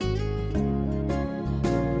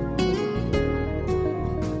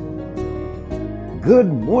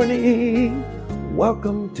Good morning!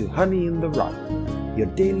 Welcome to Honey in the Rock, your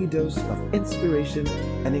daily dose of inspiration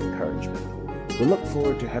and encouragement. We look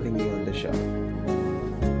forward to having you on the show.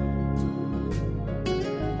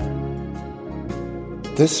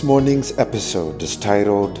 This morning's episode is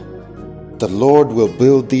titled, "The Lord Will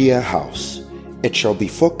Build Thee a House." It shall be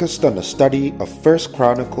focused on a study of 1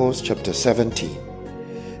 Chronicles chapter 17.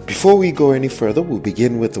 Before we go any further, we'll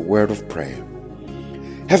begin with a word of prayer.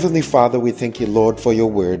 Heavenly Father, we thank you, Lord, for your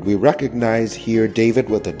word. We recognize here David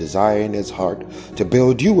with a desire in his heart to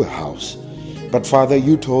build you a house. But Father,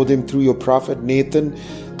 you told him through your prophet Nathan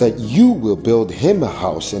that you will build him a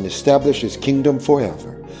house and establish his kingdom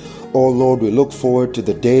forever. Oh Lord, we look forward to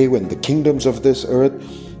the day when the kingdoms of this earth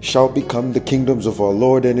shall become the kingdoms of our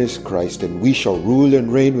Lord and his Christ, and we shall rule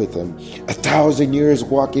and reign with him 1,000 years,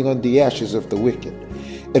 walking on the ashes of the wicked.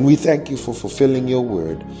 And we thank you for fulfilling your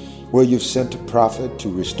word, where you've sent a prophet to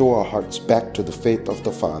restore our hearts back to the faith of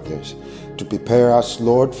the fathers, to prepare us,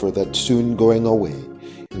 Lord, for that soon going away.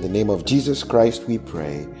 In the name of Jesus Christ we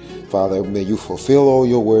pray. Father, may you fulfill all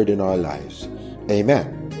your word in our lives. Amen.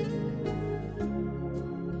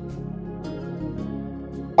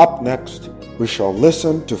 Up next, we shall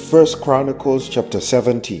listen to 1 Chronicles chapter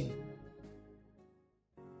 17.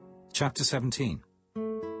 Chapter 17.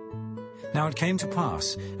 Now it came to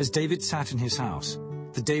pass, as David sat in his house,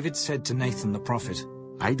 that David said to Nathan the prophet,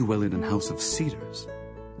 I dwell in an house of cedars,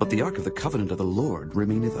 but the ark of the covenant of the Lord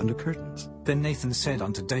remaineth under curtains. Then Nathan said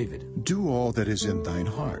unto David, Do all that is in thine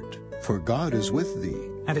heart, for God is with thee.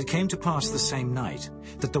 And it came to pass the same night,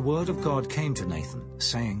 that the word of God came to Nathan,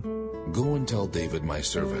 saying, Go and tell David my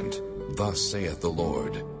servant, Thus saith the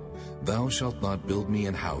Lord, Thou shalt not build me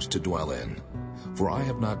an house to dwell in, for I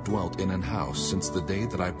have not dwelt in an house since the day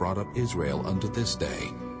that I brought up Israel unto this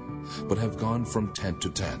day, but have gone from tent to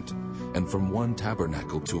tent, and from one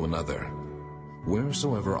tabernacle to another.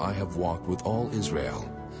 Wheresoever I have walked with all Israel,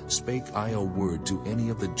 spake I a word to any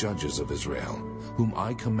of the judges of Israel, whom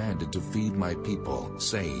I commanded to feed my people,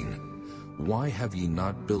 saying, Why have ye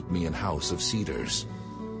not built me an house of cedars?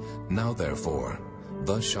 Now therefore,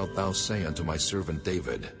 thus shalt thou say unto my servant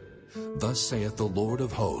David, Thus saith the Lord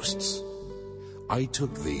of hosts, I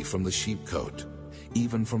took thee from the sheepcote,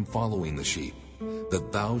 even from following the sheep,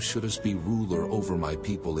 that thou shouldest be ruler over my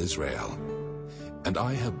people Israel. And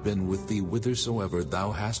I have been with thee whithersoever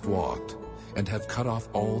thou hast walked, and have cut off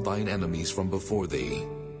all thine enemies from before thee,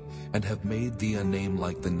 and have made thee a name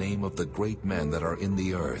like the name of the great men that are in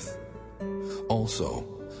the earth. Also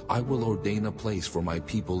I will ordain a place for my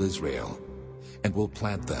people Israel, and will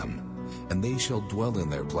plant them, and they shall dwell in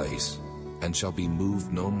their place, and shall be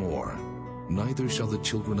moved no more. Neither shall the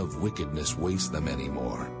children of wickedness waste them any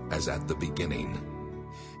more, as at the beginning.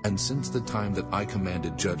 And since the time that I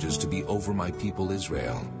commanded judges to be over my people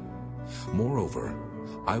Israel. Moreover,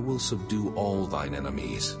 I will subdue all thine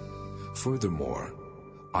enemies. Furthermore,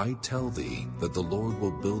 I tell thee that the Lord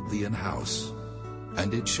will build thee an house.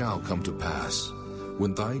 And it shall come to pass,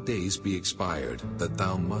 when thy days be expired, that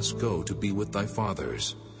thou must go to be with thy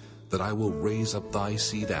fathers, that I will raise up thy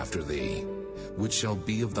seed after thee, which shall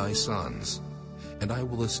be of thy sons, and I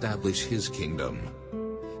will establish his kingdom.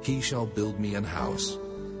 He shall build me an house,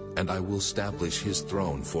 and I will establish his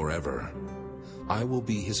throne forever. I will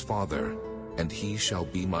be his father, and he shall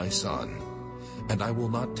be my son. And I will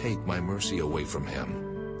not take my mercy away from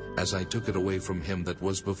him, as I took it away from him that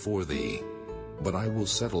was before thee. But I will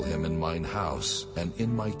settle him in mine house, and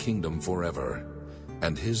in my kingdom forever,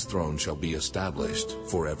 and his throne shall be established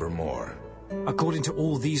forevermore. According to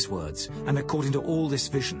all these words, and according to all this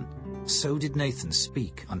vision, so did Nathan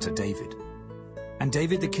speak unto David. And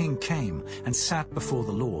David the king came and sat before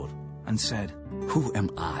the Lord, and said, Who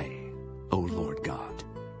am I, O Lord God?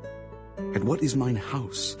 And what is mine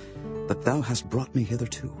house, that thou hast brought me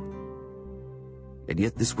hitherto? And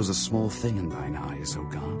yet this was a small thing in thine eyes, O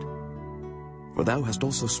God. For thou hast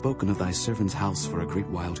also spoken of thy servant's house for a great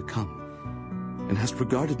while to come, and hast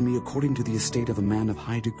regarded me according to the estate of a man of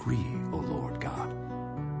high degree, O Lord God.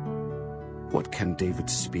 What can David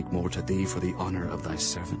speak more to thee for the honor of thy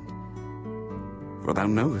servant? For thou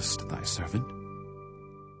knowest thy servant.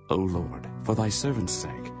 O Lord, for thy servant's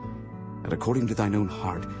sake, and according to thine own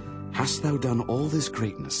heart, hast thou done all this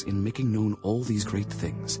greatness in making known all these great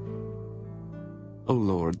things. O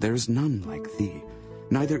Lord, there is none like thee,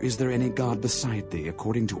 neither is there any God beside thee,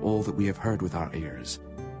 according to all that we have heard with our ears.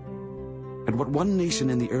 And what one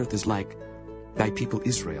nation in the earth is like, thy people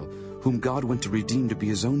Israel, whom God went to redeem to be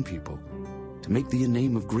his own people, to make thee a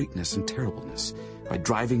name of greatness and terribleness, by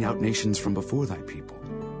driving out nations from before thy people,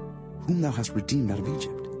 whom thou hast redeemed out of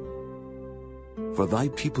Egypt. For thy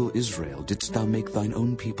people Israel didst thou make thine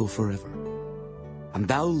own people forever. and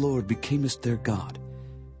thou, Lord, becamest their God.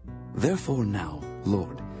 Therefore now,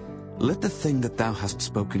 Lord, let the thing that thou hast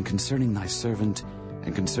spoken concerning thy servant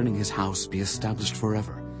and concerning his house be established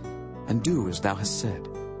forever, and do as thou hast said.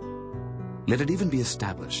 Let it even be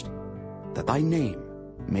established, that thy name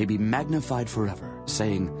may be magnified forever,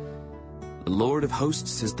 saying, The Lord of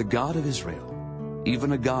hosts is the God of Israel,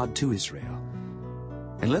 even a God to Israel.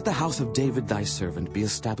 And let the house of David thy servant be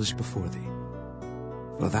established before thee.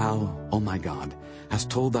 For thou, O my God, hast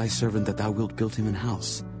told thy servant that thou wilt build him an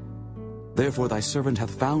house. Therefore thy servant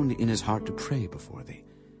hath found in his heart to pray before thee.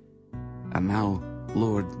 And now,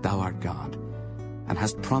 Lord, thou art God, and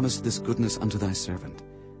hast promised this goodness unto thy servant.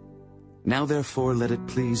 Now therefore let it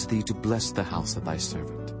please thee to bless the house of thy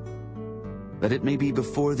servant, that it may be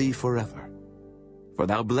before thee forever. For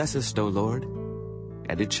thou blessest, O Lord,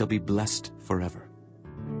 and it shall be blessed forever.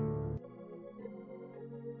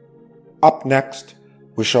 Up next,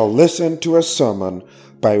 we shall listen to a sermon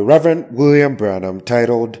by Reverend William Branham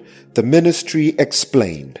titled The Ministry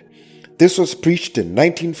Explained. This was preached in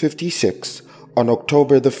 1956 on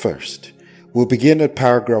October the 1st. We'll begin at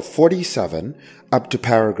paragraph 47 up to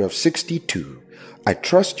paragraph 62. I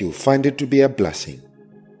trust you'll find it to be a blessing.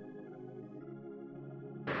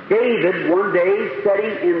 David one day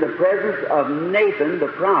sitting in the presence of Nathan the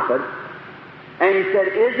prophet, and he said,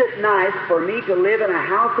 Is it nice for me to live in a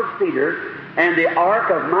house of cedar and the ark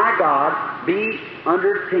of my God be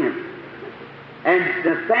under tent? And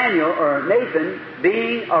Nathaniel, or Nathan,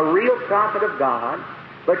 being a real prophet of God,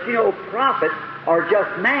 but you know, prophets are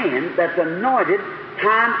just man that's anointed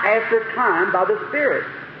time after time by the Spirit.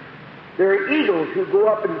 There are eagles who go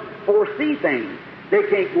up and foresee things. They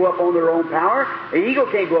can't go up on their own power. An eagle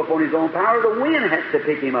can't go up on his own power. The wind has to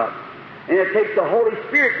pick him up. And it takes the Holy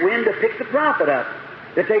Spirit wind to pick the prophet up,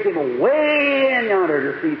 to take him away in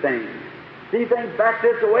yonder to see things. See things back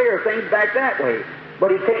this way or things back that way.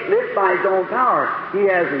 But he can't lift by his own power. He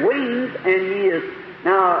has wings and he is...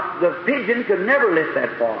 Now, the pigeon could never lift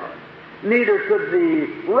that far. Neither could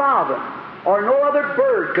the robin or no other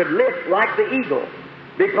bird could lift like the eagle,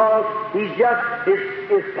 because he's just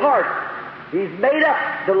his part. He's made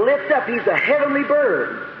up to lift up. He's a heavenly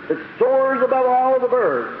bird that soars above all the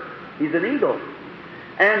birds. He's an eagle.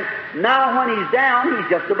 And now when he's down, he's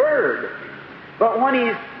just a bird. But when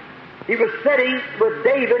he was sitting with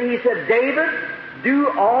David, he said, David, do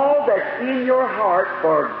all that's in your heart,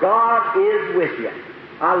 for God is with you.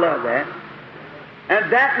 I love that.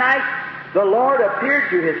 And that night, the Lord appeared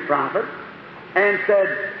to his prophet and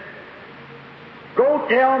said, Go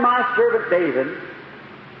tell my servant David,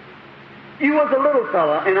 you was a little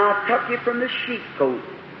fellow, and I took you from the sheepcote,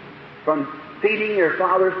 from feeding your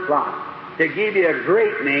father's flock, to give you a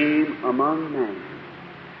great name among men.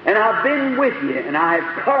 And I've been with you, and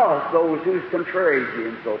I've caused those who's contrary to you,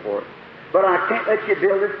 and so forth. But I can't let you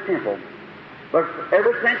build this temple. But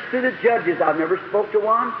ever since to the judges, I've never spoke to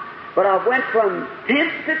one, but I went from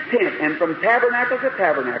tent to tent, and from tabernacle to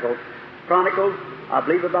tabernacle. Chronicles, I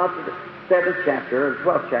believe about the 7th chapter, or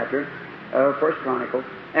 12th chapter, First Chronicles.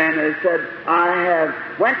 And it said, I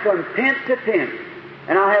have went from tent to tent,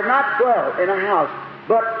 and I have not dwelt in a house,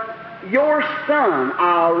 but your son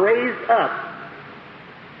I'll raise up,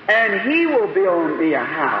 and he will build me a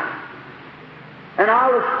house, and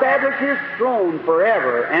I'll establish his throne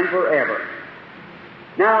forever and forever.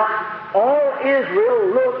 Now, all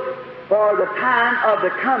Israel looked for the time of the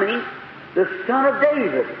coming, the son of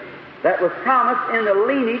David, that was promised in the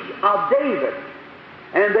lineage of David.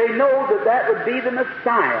 And they know that that would be the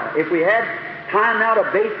Messiah. If we had time now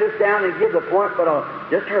to base this down and give the point, but I'll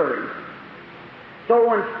just hurry. So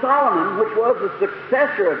when Solomon, which was the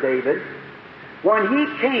successor of David, when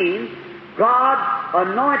he came, God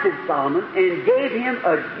anointed Solomon and gave him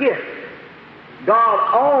a gift.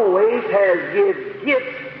 God always has given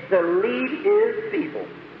gifts to lead his people.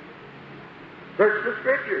 Search the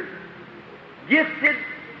Scriptures. Gifted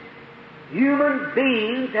human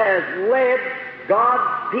beings has led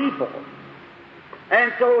God's people.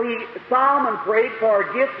 And so Solomon prayed for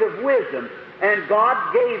a gift of wisdom, and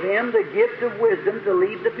God gave him the gift of wisdom to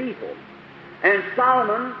lead the people. And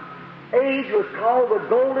Solomon's age was called the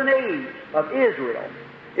Golden Age of Israel.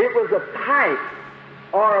 It was a type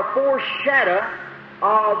or a foreshadow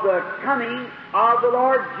of the coming of the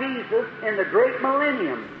Lord Jesus in the great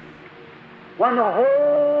millennium, when the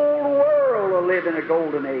whole world will live in a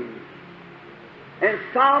golden age. And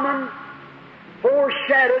Solomon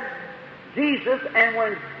foreshadowed Jesus, and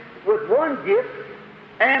when with one gift,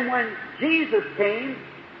 and when Jesus came,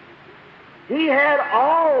 he had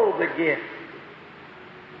all the gifts.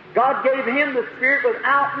 God gave him the Spirit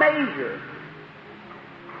without measure.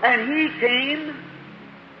 And he came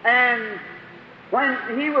and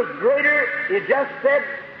when he was greater, he just said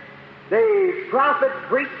the prophet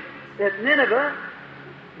preached at Nineveh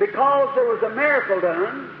because there was a miracle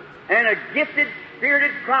done, and a gifted,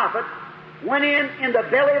 spirited prophet went in the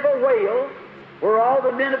belly of a whale where all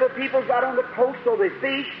the Nineveh people got on the coast so they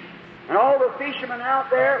fished, and all the fishermen out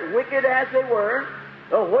there, wicked as they were,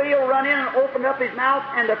 the whale run in and opened up his mouth,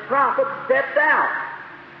 and the prophet stepped out.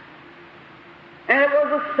 And it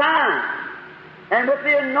was a sign. And with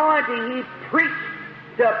the anointing, he preached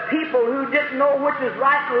to people who didn't know which was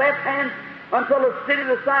right and left hand until a city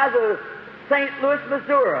the size of St. Louis,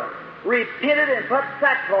 Missouri repented and put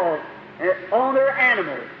sackcloth on their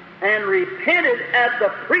animals and repented at the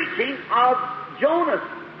preaching of Jonas.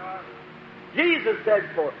 Jesus said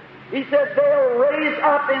for it. He said they'll raise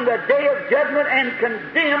up in the day of judgment and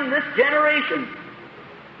condemn this generation.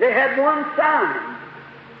 They had one sign.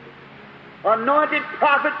 Anointed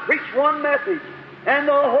prophet preached one message, and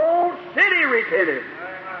the whole city repented.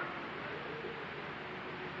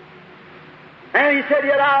 And he said,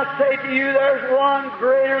 yet I say to you, there's one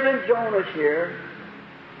greater than Jonas here.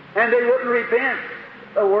 And they wouldn't repent.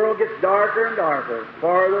 The world gets darker and darker,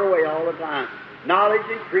 farther away all the time. Knowledge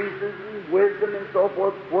increases and wisdom and so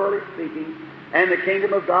forth, worldly speaking, and the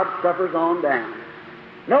kingdom of God suffers on down.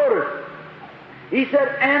 Notice, he said,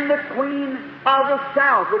 and the queen of the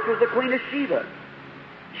south, which was the queen of Sheba,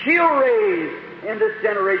 she'll raise in this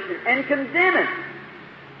generation and condemn it.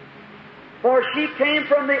 For she came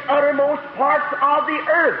from the uttermost parts of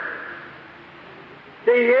the earth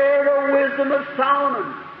to hear the wisdom of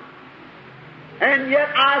Solomon. And yet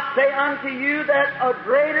I say unto you that a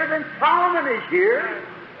greater than Solomon is here.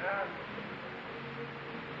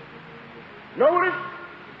 Notice,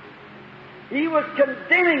 he was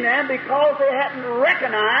condemning them because they hadn't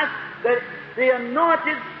recognized that the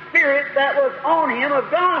anointed spirit that was on him of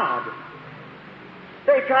God.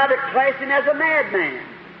 They tried to class him as a madman.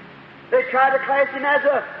 They tried to class him as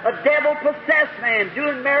a devil-possessed man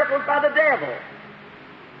doing miracles by the devil.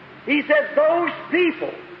 He said, those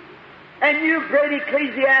people, and you great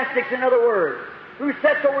ecclesiastics, in other words, who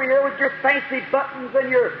sits over here with your fancy buttons and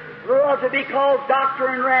your love to be called doctor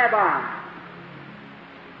and rabbi.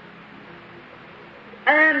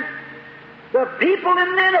 And the people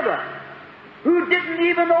in Nineveh, who didn't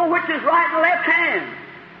even know which is right and left hand,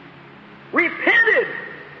 repented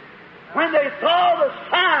when they saw the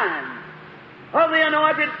sign of the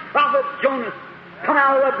anointed prophet Jonas come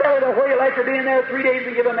out of the belly of the whale after being there 3 days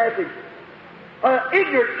and give a message.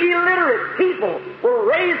 Ignorant, illiterate people will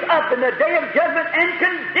raise up in the day of judgment and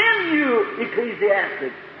condemn you,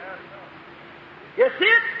 ecclesiastics. You see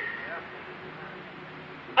it?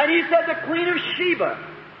 And he said the queen of Sheba,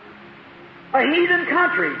 a heathen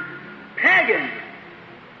country, pagan,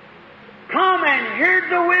 come and heard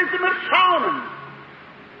the wisdom of Solomon,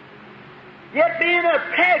 yet being a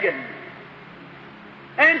pagan,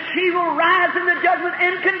 and she will rise in the judgment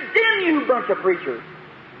and condemn you, bunch of preachers,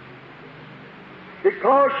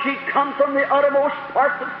 because she comes from the uttermost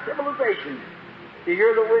parts of civilization to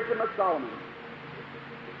hear the wisdom of Solomon.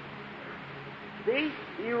 See,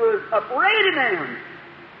 he was upbraiding them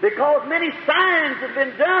because many signs have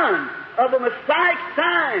been done of the Messiah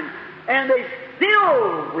sign, and they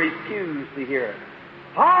still refuse to hear it.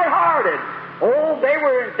 Hard-hearted. Oh, they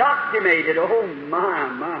were indoctrinated. Oh,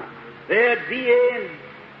 my. They had BA and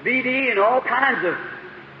BD and all kinds of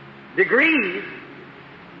degrees,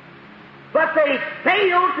 but they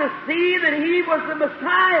failed to see that he was the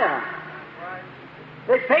Messiah.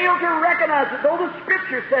 They failed to recognize that though the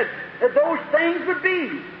Scripture said that those things would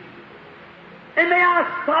be. And may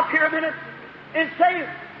I stop here a minute and say,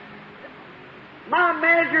 my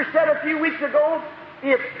manager said a few weeks ago,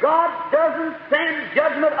 if God doesn't send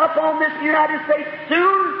judgment upon this United States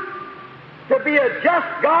soon, to be a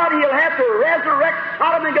just God, He'll have to resurrect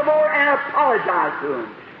Sodom and Gomorrah and apologize to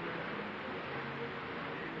them.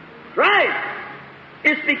 Right.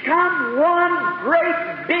 It's become one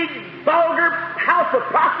great, big, vulgar house of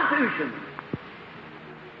prostitution.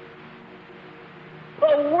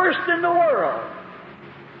 The worst in the world.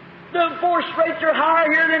 The divorce rates are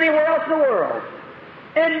higher here than anywhere else in the world.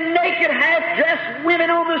 And naked, half-dressed women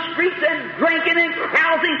on the streets and drinking and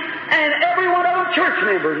carousing, and every one of them church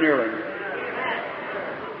members nearly.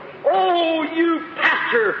 Oh, you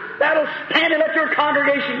pastor, that'll stand and let your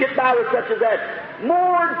congregation get by with such as that.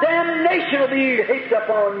 More damnation will be heaped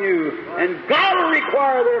upon you, and God will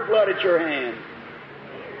require their blood at your hand.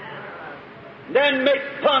 Then make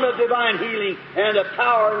fun of divine healing and the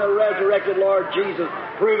power of the resurrected Lord Jesus,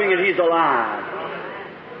 proving that He's alive.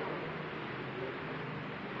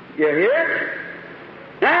 You hear?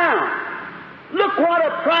 Now, look what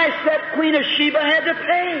a price that Queen of Sheba had to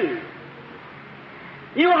pay.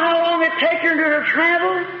 You know how long it took her to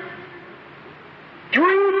travel?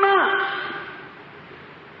 3 months.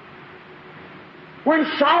 When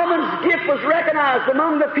Solomon's gift was recognized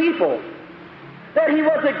among the people, that he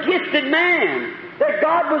was a gifted man, that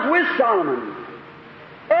God was with Solomon.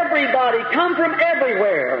 Everybody come from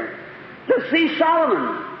everywhere to see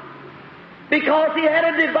Solomon, because he had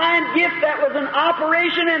a divine gift that was in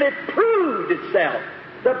operation, and it proved itself.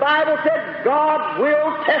 The Bible said God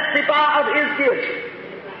will testify of His gifts.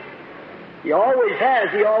 He always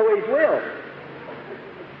has, He always will.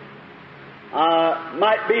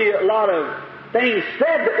 Might be a lot of things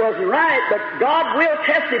said that wasn't right, but God will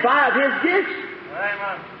testify of His gifts.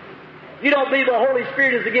 Amen. You don't believe the Holy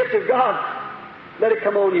Spirit is the gift of God, let it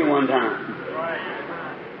come on you one time.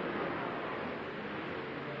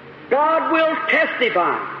 God will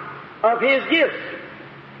testify of His gifts.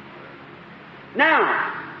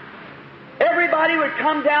 Now, everybody would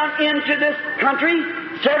come down into this country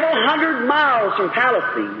several hundred miles from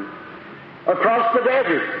Palestine, across the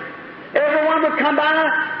desert. Everyone would come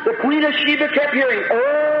by. The Queen of Sheba kept hearing,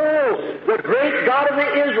 "Oh, the great God of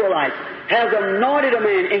the Israelites has anointed a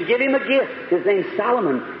man and give him a gift. His name's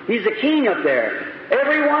Solomon. He's a king up there."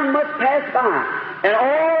 Everyone must pass by. And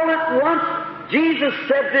all at once, Jesus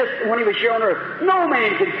said this when He was here on earth: "No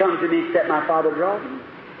man can come to me except my Father draws him."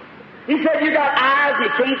 He said, "You got eyes, you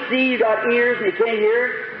can't see, you got ears, and you can't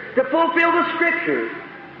hear," to fulfill the Scriptures.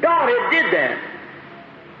 God had did that.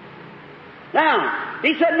 Now,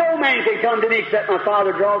 He said, "No man can come to me except my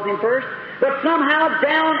Father draws him first." But somehow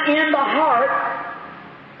down in the heart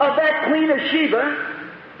of that Queen of Sheba,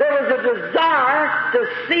 there was a desire to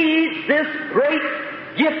see this great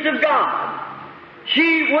gift of God.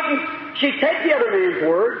 She'd take the other man's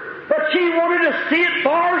word, but she wanted to see it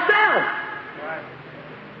for herself.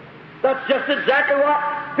 That's just exactly what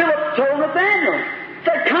Philip told Nathanael. He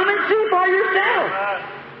said, "Come and see for yourself."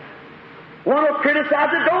 One will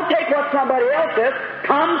criticize it. Don't take what somebody else says.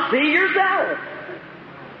 Come see yourself.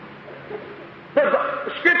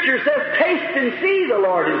 The Scripture says, "Taste and see the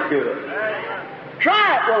Lord is good."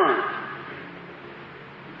 Try it once.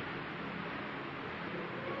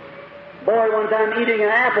 Boy, one time eating an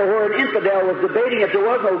apple where an infidel was debating if there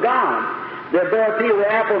was no God. The bear peeled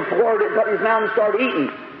the apple and poured it, put in his mouth and started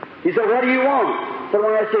eating. He said, "What do you want?" So I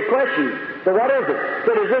want to ask you a question. So what is it? He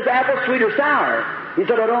said, "Is this apple sweet or sour?" He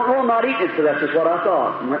said, "I don't know, I'm not eating it." So that's just what I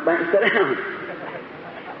thought. And went back and sat down.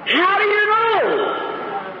 How do you know?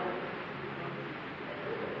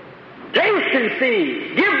 Taste and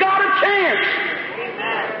see. Give God a chance.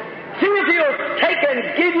 See if He'll take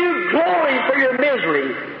and give you glory for your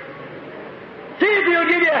misery. See if He'll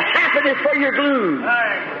give you happiness for your gloom.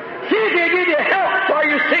 See if He'll give you health for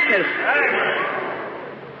your sickness.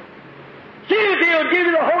 See if He'll give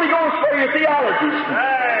you the Holy Ghost for your theologies.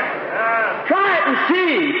 Try it and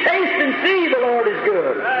see. Taste and see the Lord is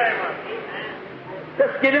good.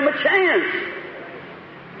 Let's give Him a chance.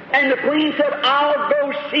 And the Queen said, "I'll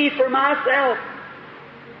go see for myself."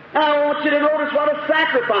 Now I want you to notice what a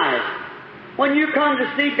sacrifice. When you come to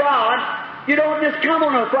see God, you don't just come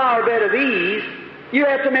on a flower bed of ease. You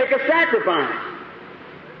have to make a sacrifice.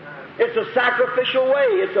 It's a sacrificial way.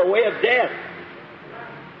 It's a way of death.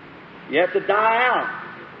 You have to die out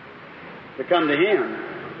to come to Him.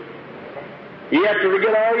 You have to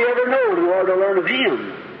forget all you ever know in order to learn of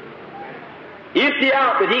Him. Empty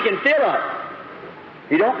out that He can fill up.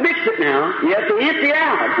 You don't mix it now. You have to empty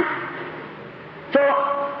out. So,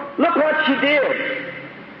 look what she did.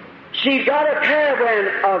 She got a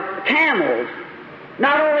caravan of camels.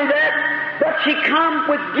 Not only that, but she come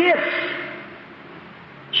with gifts.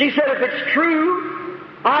 She said, "If it's true,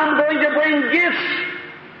 I'm going to bring gifts."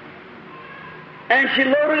 And she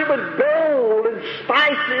loaded it with gold and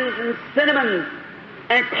spices and cinnamon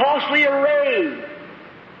and costly array.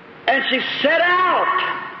 And she set out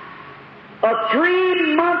a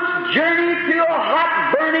 3-month journey through a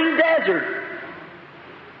hot, burning desert.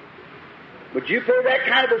 Would you pay that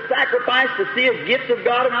kind of a sacrifice to see a gift of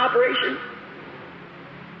God in operation?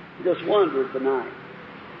 Just wonder tonight.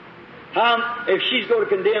 If she's going to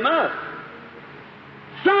condemn us.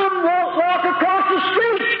 Some won't walk across the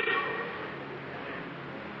street.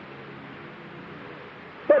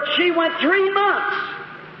 But she went 3 months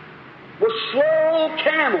with slow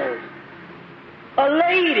camels, a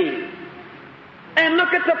lady, and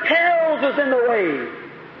look at the perils that's in the way.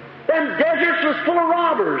 Them deserts was full of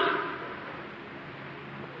robbers.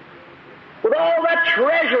 With all that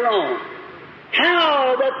treasure on,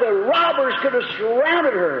 how that the robbers could have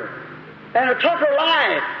surrounded her and have took her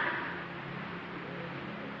life.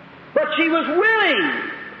 But she was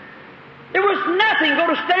willing. There was nothing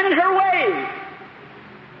going to stand in her way.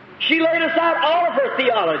 She laid aside all of her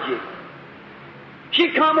theology.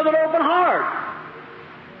 She come with an open heart.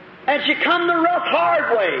 And she come the rough,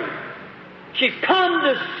 hard way. She come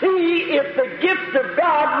to see if the gift of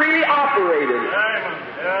God really operated.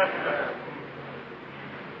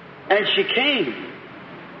 And she came.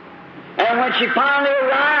 And when she finally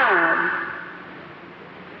arrived,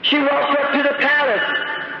 she walked up to the palace.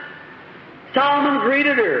 Solomon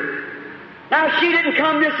greeted her. Now, she didn't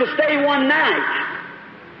come just to stay one night.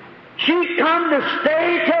 She come to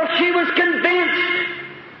stay till she was convinced.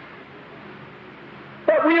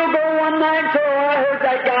 But we'll go one night and say, oh, I heard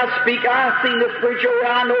that guy speak. I seen this preacher.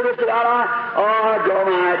 I know this about I draw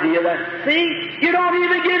my idea that. See, you don't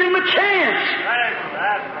even give him a chance.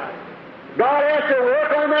 God has to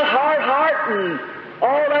work on that hard heart, and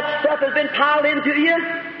all that stuff has been piled into you.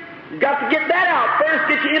 You've got to get that out first,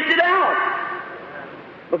 get you emptied out,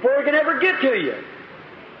 before he can ever get to you.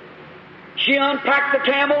 She unpacked the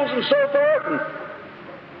camels and so forth, and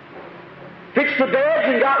fixed the beds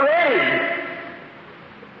and got ready.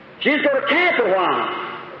 She was going to camp a while.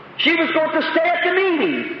 She was going to stay at the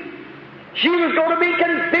meeting. She was going to be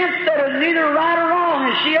convinced that it was neither right or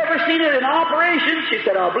wrong. Has she ever seen it in operation? She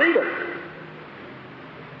said, I'll believe it.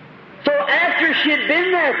 So after she had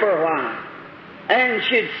been there for a while, and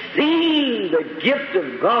she had seen the gift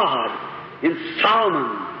of God in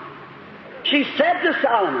Solomon, she said to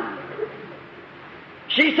Solomon,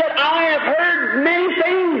 she said, I have heard many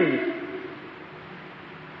things.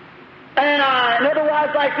 And in other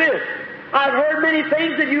words, like this, I've heard many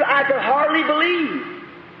things that I could hardly believe.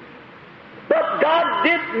 But God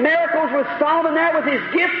did miracles with Solomon there with his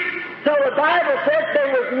gift, so the Bible says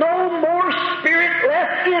there was no more spirit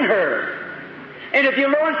left in her. And if you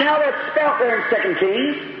notice how that's spelt there in 2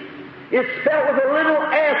 Kings, it's spelt with a little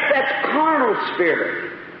s, that's carnal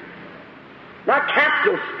spirit. Not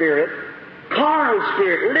capital spirit, carnal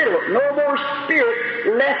spirit, little, no more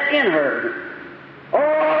spirit left in her.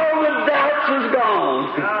 All the doubts is gone.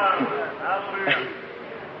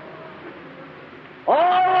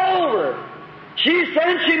 All over. She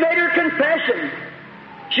said, she made her confession.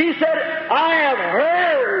 She said, I have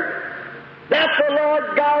heard that the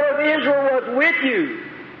Lord God of Israel was with you.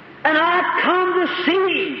 And I've come to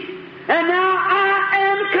see. And now I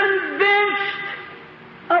am convinced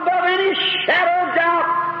above any shadow of doubt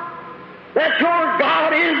that your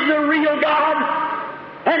God is the real God.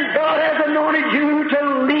 And God has anointed you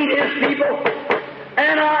to lead His people.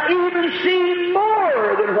 And I even see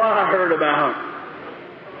more than what I heard about.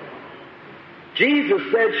 Jesus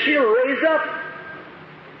said she'll raise up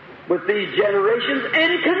with these generations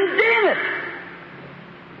and condemn it.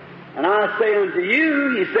 And I say unto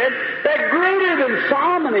you, He said, that greater than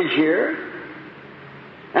Solomon is here.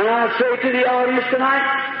 And I say to the audience tonight,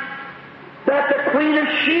 that the Queen of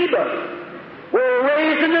Sheba will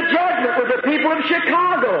raise in the judgment with the people of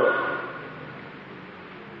Chicago.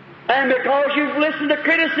 And because you've listened to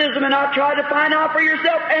criticism and not tried to find out for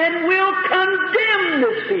yourself, and will condemn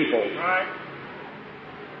this people. Right.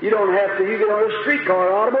 You don't have to. You get on a streetcar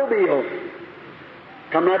or automobile,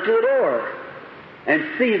 come out to the door, and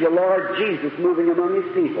see the Lord Jesus moving among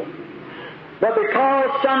His people. But because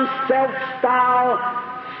some self-styled,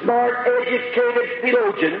 smart, educated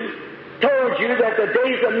theologian told you that the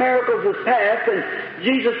days of miracles was past and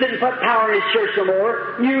Jesus didn't put power in His church no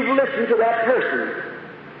more, you've listened to that person.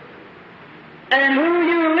 And who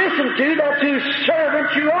you listen to, that's whose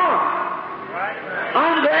servant you are.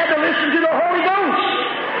 I'm glad to listen to the Holy Ghost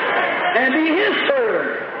and be His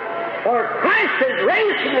servant. For Christ is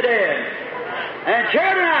raised from the dead. And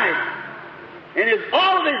here tonight, in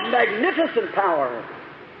all of His magnificent power,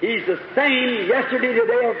 He's the same yesterday,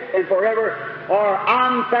 today, and forever, or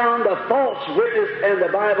I'm found a false witness and the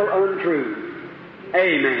Bible untrue.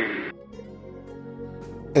 Amen.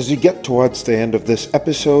 As we get towards the end of this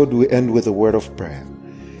episode, we end with a word of prayer.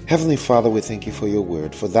 Heavenly Father, we thank You for Your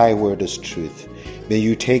word, for Thy word is truth. May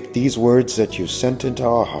You take these words that You've sent into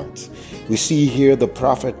our hearts. We see here the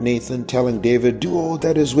prophet Nathan telling David, do all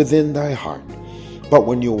that is within thy heart. But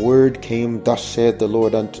when Your word came, thus said the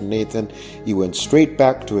Lord unto Nathan, He went straight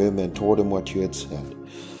back to him and told him what You had said.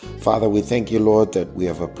 Father, we thank You, Lord, that we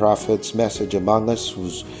have a prophet's message among us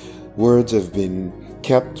whose words have been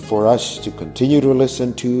kept for us to continue to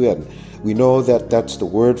listen to, and we know that that's the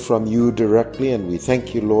word from You directly, and we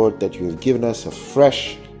thank You, Lord, that You have given us a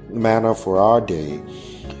fresh manna for our day.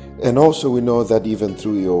 And also we know that even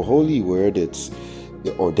through Your holy word, it's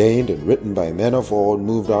ordained and written by men of old,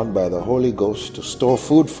 moved on by the Holy Ghost to store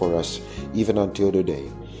food for us even until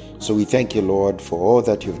today. So we thank You, Lord, for all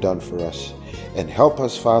that You've done for us, and help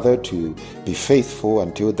us, Father, to be faithful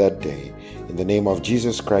until that day. In the name of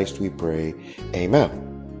Jesus Christ we pray. Amen.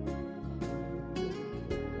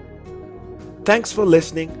 Thanks for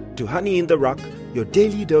listening to Honey in the Rock, your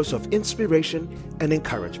daily dose of inspiration and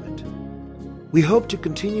encouragement. We hope to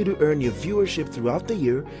continue to earn your viewership throughout the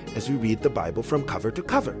year as we read the Bible from cover to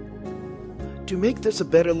cover. To make this a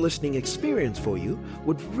better listening experience for you,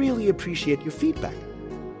 would really appreciate your feedback.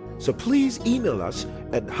 So please email us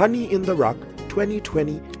at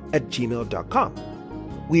honeyintherock2020@gmail.com.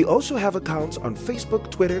 We also have accounts on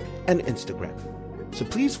Facebook, Twitter, and Instagram. So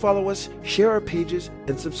please follow us, share our pages,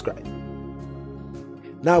 and subscribe.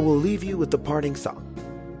 Now we'll leave you with the parting song.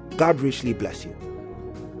 God richly bless you.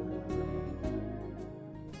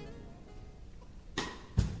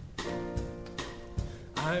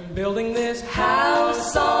 I'm building this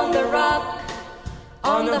house on the rock,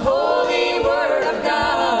 on the holy word of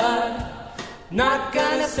God. Not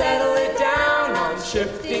gonna settle it down on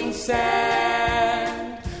shifting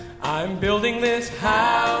sand. I'm building this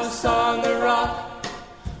house on the rock,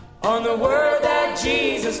 on the word that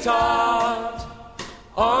Jesus taught.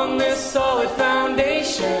 On this solid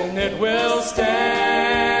foundation it will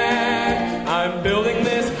stand. I'm building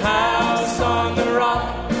this house on the rock,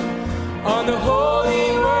 on the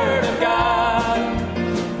holy word of God.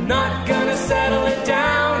 Not gonna settle it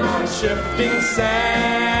down on shifting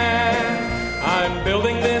sand. I'm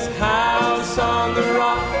building this house on the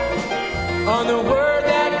rock, on the word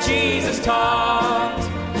that Jesus taught.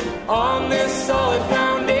 On this solid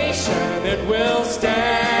foundation it will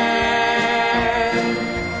stand.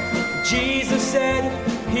 Jesus said,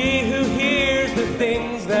 he who hears the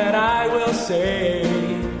things that I will say,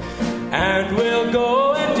 and will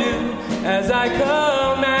go and do as I command,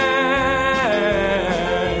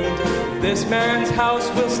 this man's house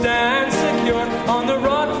will stand secure on the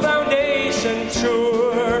rock foundation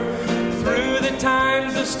sure. Through the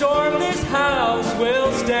times of storm this house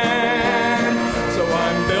will stand. So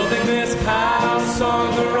I'm building this house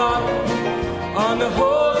on the rock, on the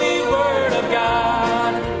holy word of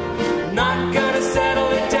God. Not gonna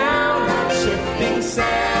settle it down on shifting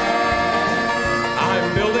sand.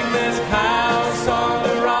 I'm building this house on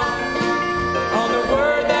the rock, on the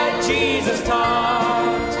word that Jesus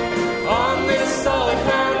taught. On this solid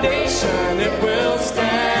foundation it will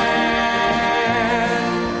stand.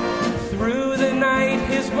 Through the night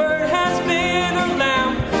his word has been a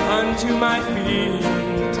lamp unto my feet,